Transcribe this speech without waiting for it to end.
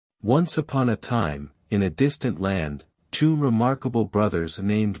Once upon a time, in a distant land, two remarkable brothers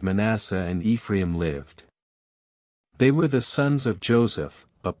named Manasseh and Ephraim lived. They were the sons of Joseph,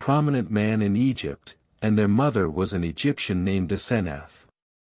 a prominent man in Egypt, and their mother was an Egyptian named Asenath.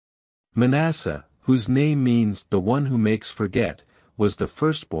 Manasseh, whose name means the one who makes forget, was the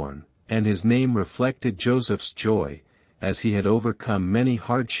firstborn, and his name reflected Joseph's joy, as he had overcome many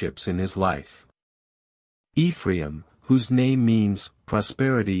hardships in his life. Ephraim, whose name means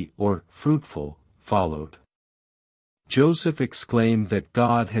prosperity or fruitful, followed. Joseph exclaimed that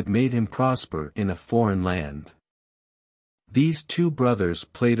God had made him prosper in a foreign land. These two brothers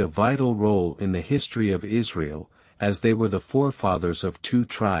played a vital role in the history of Israel, as they were the forefathers of two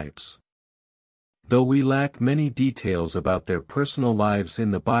tribes. Though we lack many details about their personal lives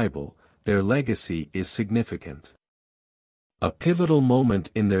in the Bible, their legacy is significant. A pivotal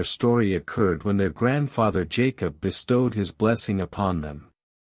moment in their story occurred when their grandfather Jacob bestowed his blessing upon them.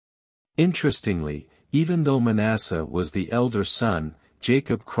 Interestingly, even though Manasseh was the elder son,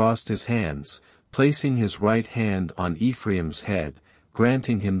 Jacob crossed his hands, placing his right hand on Ephraim's head,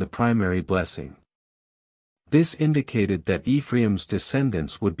 granting him the primary blessing. This indicated that Ephraim's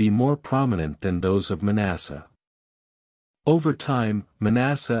descendants would be more prominent than those of Manasseh. Over time,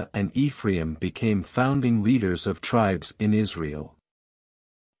 Manasseh and Ephraim became founding leaders of tribes in Israel.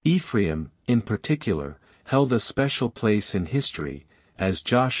 Ephraim, in particular, held a special place in history, as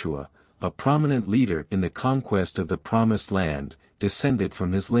Joshua, a prominent leader in the conquest of the Promised Land, descended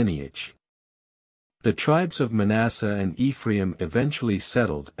from his lineage. The tribes of Manasseh and Ephraim eventually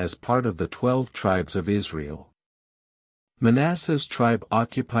settled as part of the 12 tribes of Israel. Manasseh's tribe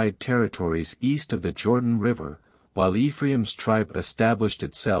occupied territories east of the Jordan River, while Ephraim's tribe established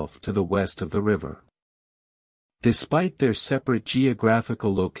itself to the west of the river. Despite their separate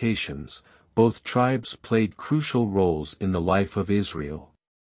geographical locations, both tribes played crucial roles in the life of Israel.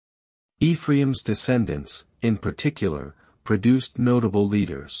 Ephraim's descendants, in particular, produced notable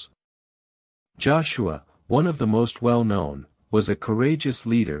leaders. Joshua, one of the most well-known, was a courageous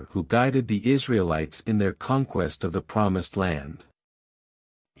leader who guided the Israelites in their conquest of the Promised Land.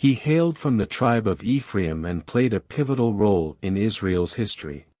 He hailed from the tribe of Ephraim and played a pivotal role in Israel's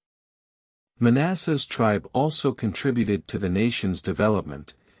history. Manasseh's tribe also contributed to the nation's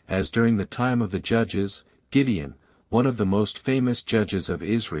development, as during the time of the judges, Gideon, one of the most famous judges of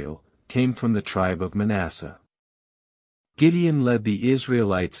Israel, came from the tribe of Manasseh. Gideon led the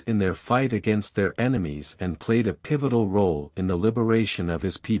Israelites in their fight against their enemies and played a pivotal role in the liberation of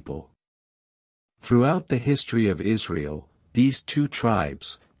his people. Throughout the history of Israel, these two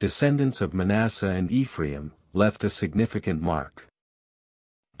tribes, descendants of Manasseh and Ephraim, left a significant mark.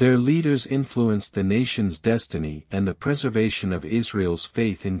 Their leaders influenced the nation's destiny and the preservation of Israel's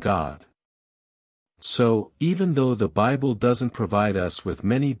faith in God. So, even though the Bible doesn't provide us with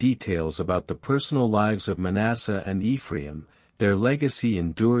many details about the personal lives of Manasseh and Ephraim, their legacy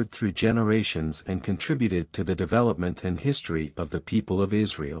endured through generations and contributed to the development and history of the people of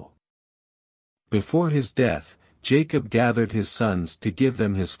Israel. Before his death, Jacob gathered his sons to give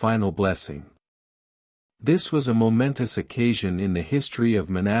them his final blessing. This was a momentous occasion in the history of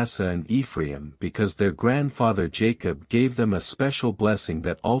Manasseh and Ephraim because their grandfather Jacob gave them a special blessing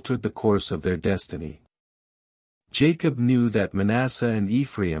that altered the course of their destiny. Jacob knew that Manasseh and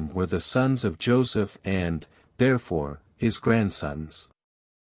Ephraim were the sons of Joseph and, therefore, his grandsons.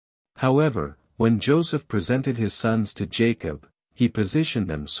 However, when Joseph presented his sons to Jacob, he positioned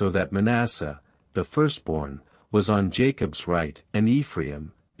them so that Manasseh, the firstborn, was on Jacob's right and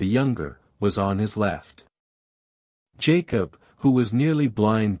Ephraim, the younger, was on his left. Jacob, who was nearly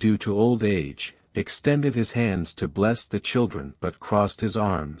blind due to old age, extended his hands to bless the children but crossed his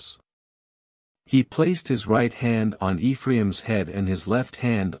arms. He placed his right hand on Ephraim's head and his left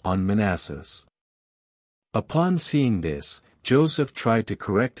hand on Manasseh's. Upon seeing this, Joseph tried to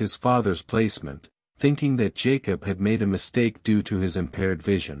correct his father's placement, thinking that Jacob had made a mistake due to his impaired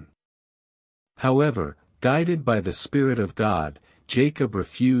vision. However, guided by the Spirit of God, Jacob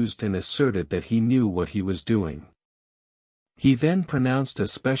refused and asserted that he knew what he was doing. He then pronounced a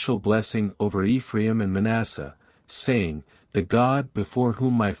special blessing over Ephraim and Manasseh, saying, "The God before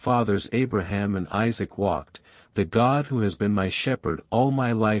whom my fathers Abraham and Isaac walked, the God who has been my shepherd all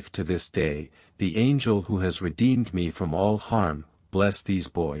my life to this day, the angel who has redeemed me from all harm, bless these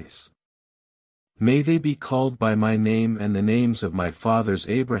boys. May they be called by my name and the names of my fathers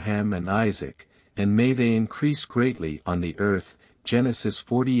Abraham and Isaac, and may they increase greatly on the earth." Genesis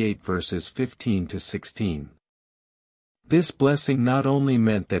 48 verses 15 to 16. This blessing not only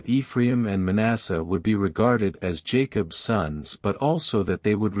meant that Ephraim and Manasseh would be regarded as Jacob's sons but also that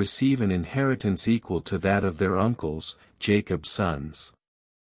they would receive an inheritance equal to that of their uncles, Jacob's sons.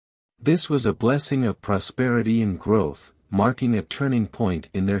 This was a blessing of prosperity and growth, marking a turning point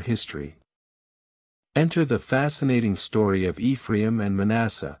in their history. Enter the fascinating story of Ephraim and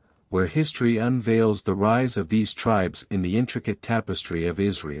Manasseh, where history unveils the rise of these tribes in the intricate tapestry of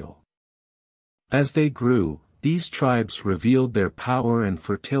Israel. As they grew, these tribes revealed their power and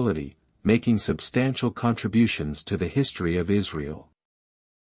fertility, making substantial contributions to the history of Israel.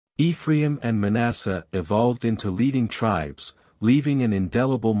 Ephraim and Manasseh evolved into leading tribes, leaving an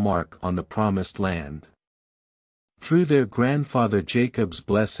indelible mark on the Promised Land. Through their grandfather Jacob's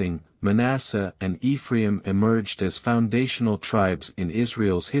blessing, Manasseh and Ephraim emerged as foundational tribes in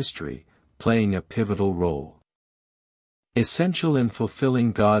Israel's history, playing a pivotal role. Essential in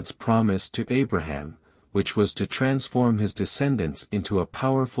fulfilling God's promise to Abraham, which was to transform his descendants into a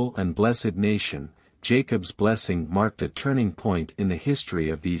powerful and blessed nation, Jacob's blessing marked a turning point in the history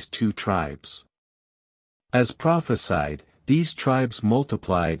of these two tribes. As prophesied, these tribes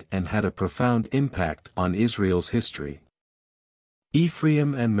multiplied and had a profound impact on Israel's history.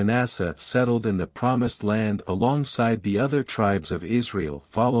 Ephraim and Manasseh settled in the Promised Land alongside the other tribes of Israel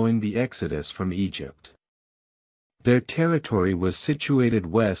following the Exodus from Egypt. Their territory was situated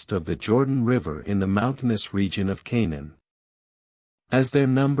west of the Jordan River in the mountainous region of Canaan. As their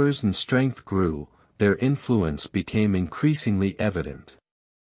numbers and strength grew, their influence became increasingly evident.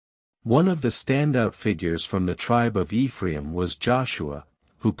 One of the standout figures from the tribe of Ephraim was Joshua,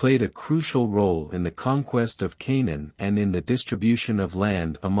 who played a crucial role in the conquest of Canaan and in the distribution of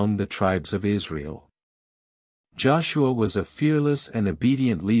land among the tribes of Israel. Joshua was a fearless and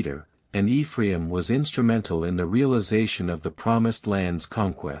obedient leader, and Ephraim was instrumental in the realization of the Promised Land's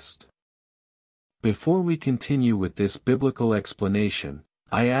conquest. Before we continue with this biblical explanation,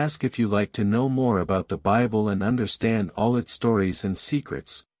 I ask if you like to know more about the Bible and understand all its stories and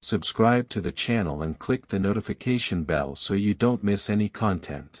secrets, subscribe to the channel and click the notification bell so you don't miss any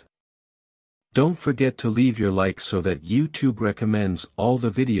content. Don't forget to leave your like so that YouTube recommends all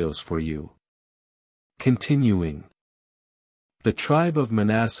the videos for you. Continuing. The tribe of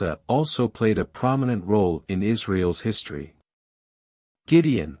Manasseh also played a prominent role in Israel's history.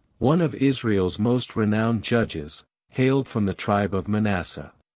 Gideon, one of Israel's most renowned judges, hailed from the tribe of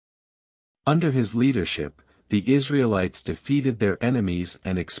Manasseh. Under his leadership, the Israelites defeated their enemies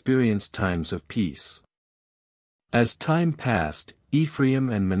and experienced times of peace. As time passed, Ephraim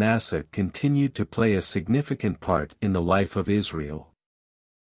and Manasseh continued to play a significant part in the life of Israel.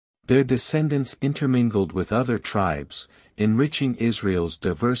 Their descendants intermingled with other tribes, enriching Israel's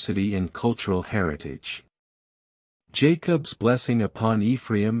diversity and cultural heritage. Jacob's blessing upon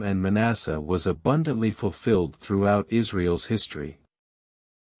Ephraim and Manasseh was abundantly fulfilled throughout Israel's history.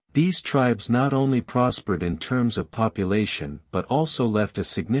 These tribes not only prospered in terms of population but also left a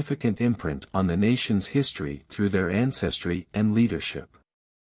significant imprint on the nation's history through their ancestry and leadership.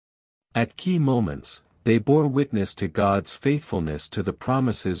 At key moments, they bore witness to God's faithfulness to the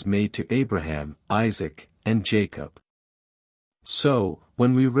promises made to Abraham, Isaac, and Jacob. So,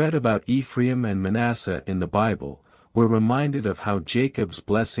 when we read about Ephraim and Manasseh in the Bible, we're reminded of how Jacob's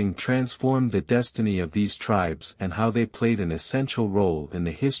blessing transformed the destiny of these tribes and how they played an essential role in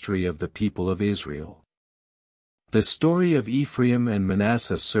the history of the people of Israel. The story of Ephraim and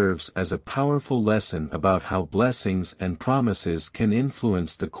Manasseh serves as a powerful lesson about how blessings and promises can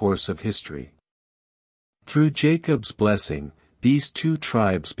influence the course of history. Through Jacob's blessing, these two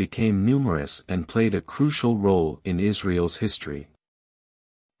tribes became numerous and played a crucial role in Israel's history.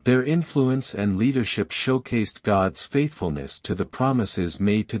 Their influence and leadership showcased God's faithfulness to the promises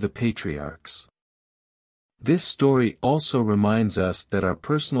made to the patriarchs. This story also reminds us that our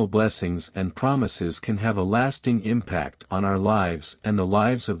personal blessings and promises can have a lasting impact on our lives and the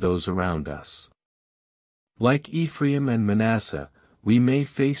lives of those around us. Like Ephraim and Manasseh, we may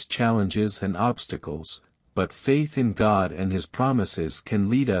face challenges and obstacles, but faith in God and His promises can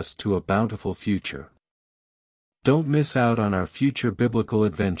lead us to a bountiful future. Don't miss out on our future biblical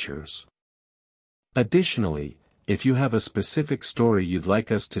adventures. Additionally, if you have a specific story you'd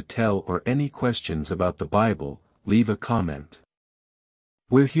like us to tell or any questions about the Bible, leave a comment.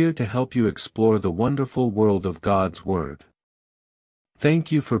 We're here to help you explore the wonderful world of God's Word.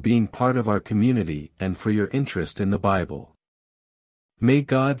 Thank you for being part of our community and for your interest in the Bible. May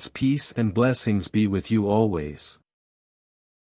God's peace and blessings be with you always.